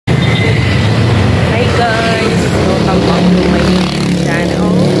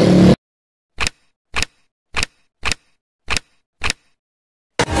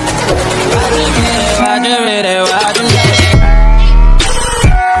For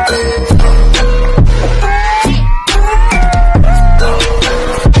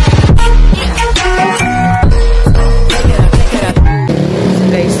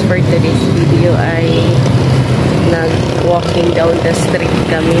today's video ay nag-walking down the street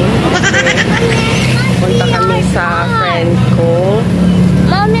kami. Punta kami sa friend ko.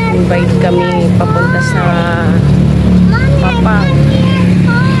 Invite kami papunta sa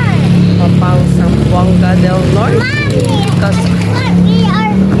Mapang Zamboanga del Norte. Kasi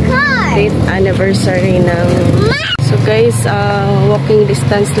 8th anniversary ng... So guys, walking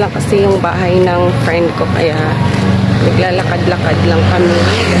distance lang kasi yung bahay ng friend ko, kaya naglalakad-lakad lang kami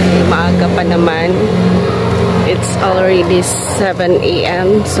dahil maaga pa naman. It's already 7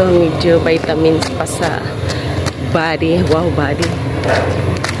 AM, so medyo vitamins pa sa body. Wow, body.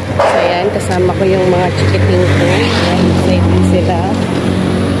 So ayan, kasama ko yung mga chikiting ko. Excited sila.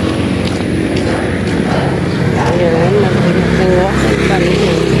 Ayan, nag-walk kami.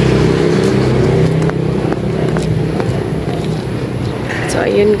 So,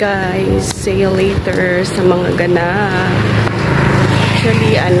 ayun guys. See you later sa mga ganap.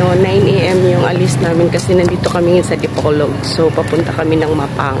 Actually, 9 AM yung alis namin kasi nandito kami sa Dipolog. So, papunta kami ng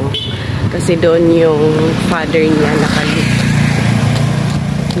Mapang. Kasi doon yung father niya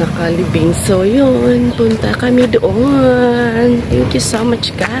nakalibing. So, yun. Punta kami doon. Thank you so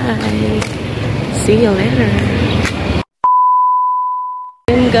much, guys. See you later.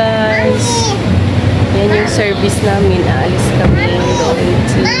 Ayun guys. Yan yung service namin. Aalis kami going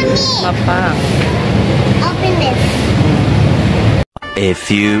to Mapang. Open this. A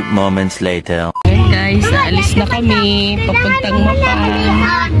few moments later. Ayan guys, aalis na kami. Papuntang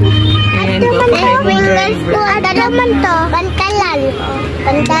Mapang. Ayan, go pa yung driver. Dalaman to. Pantalan.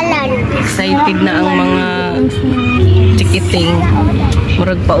 Excited na ang mga chikiting.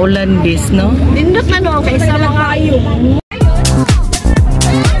 Murag paulan bis, no? Dindot na doon kaysa mga ayun.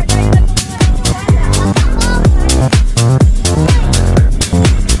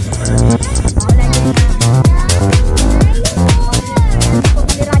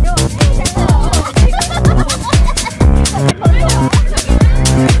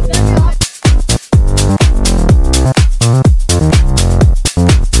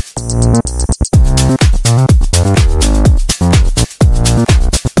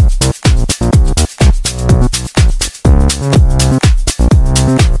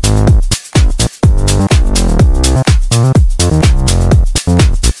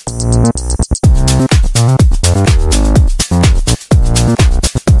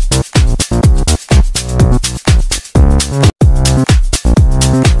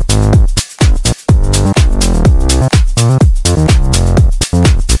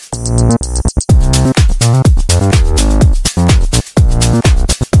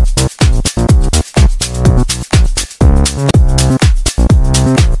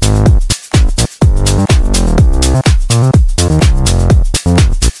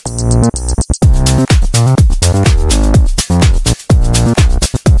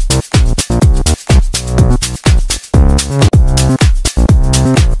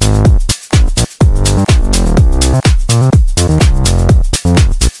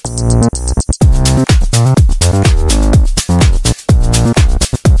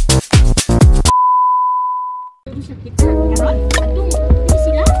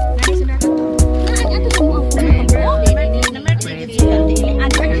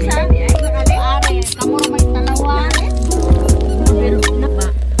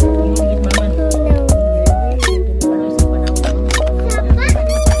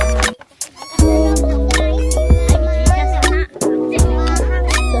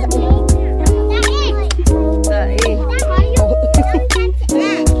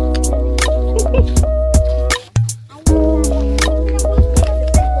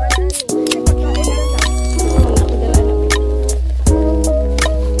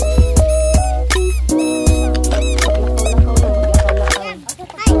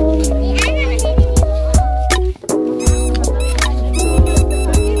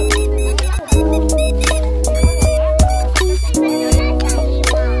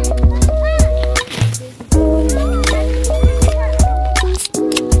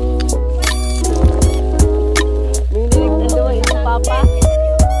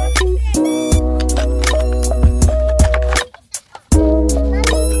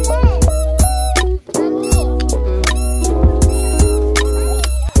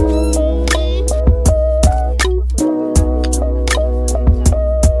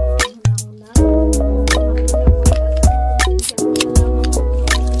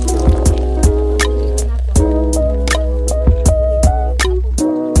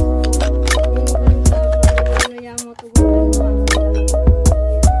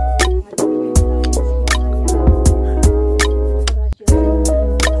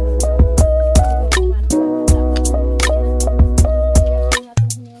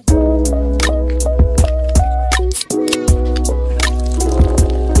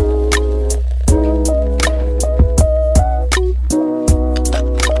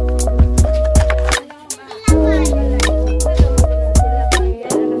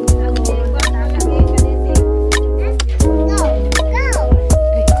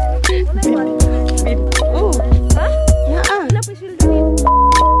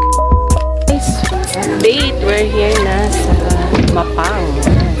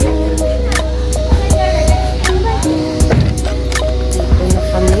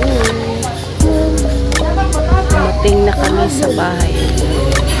 sa bahay.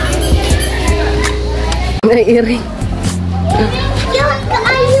 Naiiring.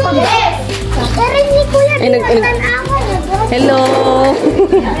 Ay, hello!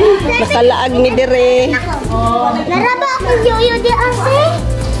 Nakalaag ni Dire. Naraba akong yoyo di ate.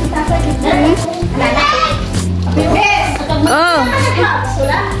 Oh!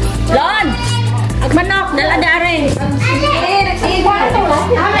 Lon! Agmanok, daladare.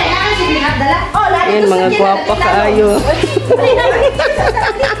 Yan, mga gwapa kaayo.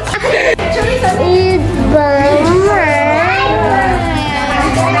 Iba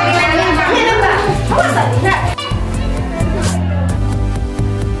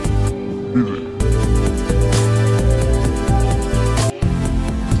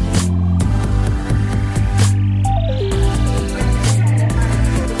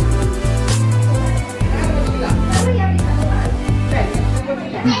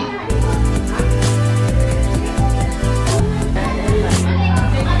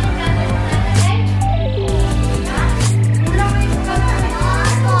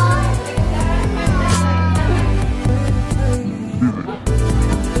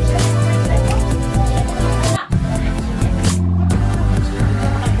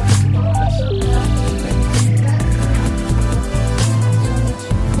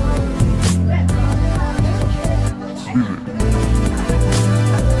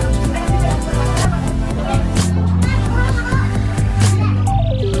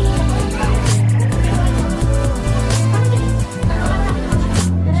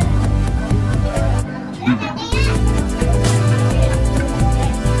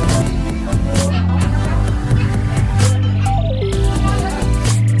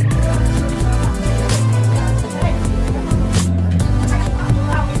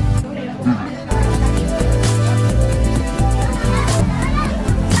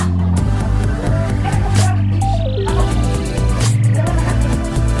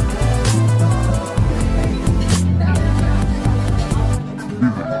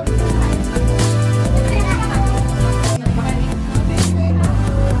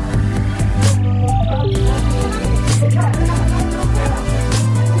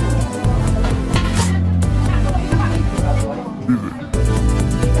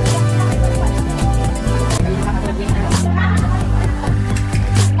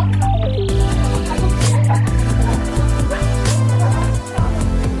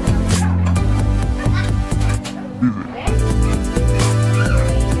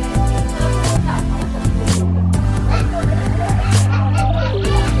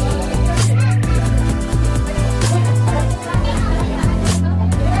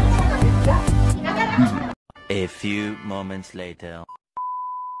A few moments later.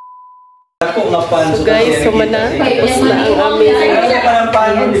 So guys, sumana. Tapos na ang aming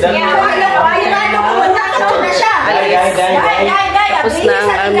tapos na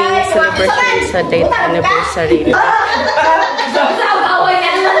ang aming celebration sa date anniversary.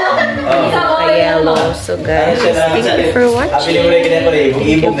 Yellow. So guys, thank you for watching. Thank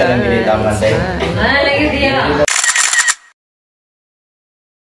you guys.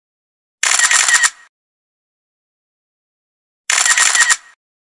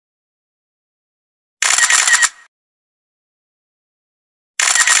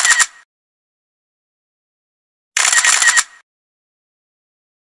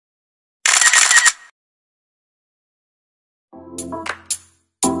 Bye. Bye.